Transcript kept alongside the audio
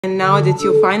And now that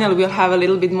you finally will have a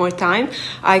little bit more time,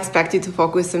 I expect you to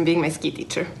focus on being my ski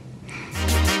teacher.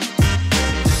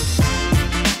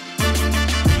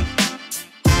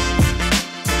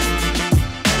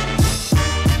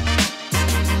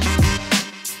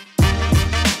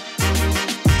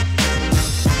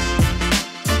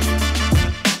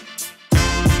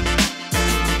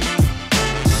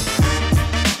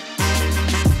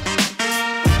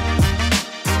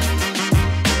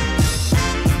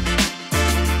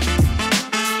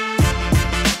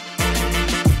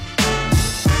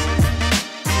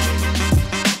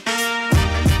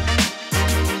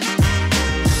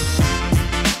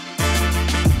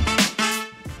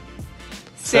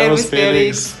 Servus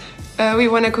Felix. We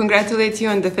want to congratulate you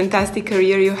on the fantastic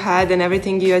career you had and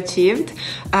everything you achieved.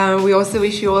 We also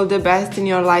wish you all the best in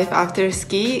your life after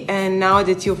ski. And now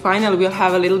that you finally will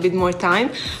have a little bit more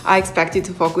time, I expect you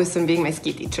to focus on being my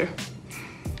ski teacher.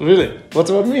 Really? What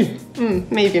about me?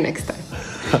 Maybe next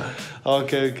time.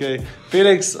 Okay.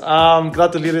 Felix,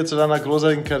 gratuliere zu deiner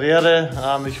großartigen Karriere.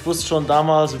 Ich wusste schon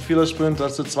damals im Vierersprint,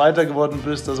 als du Zweiter geworden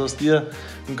bist, dass aus dir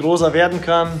ein großer werden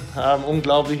kann.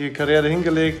 Unglaubliche Karriere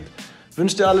hingelegt.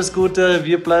 Wünsche dir alles Gute.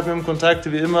 Wir bleiben im Kontakt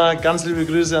wie immer. Ganz liebe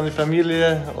Grüße an die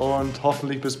Familie und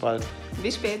hoffentlich bis bald.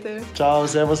 Bis später. Ciao,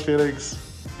 servus Felix.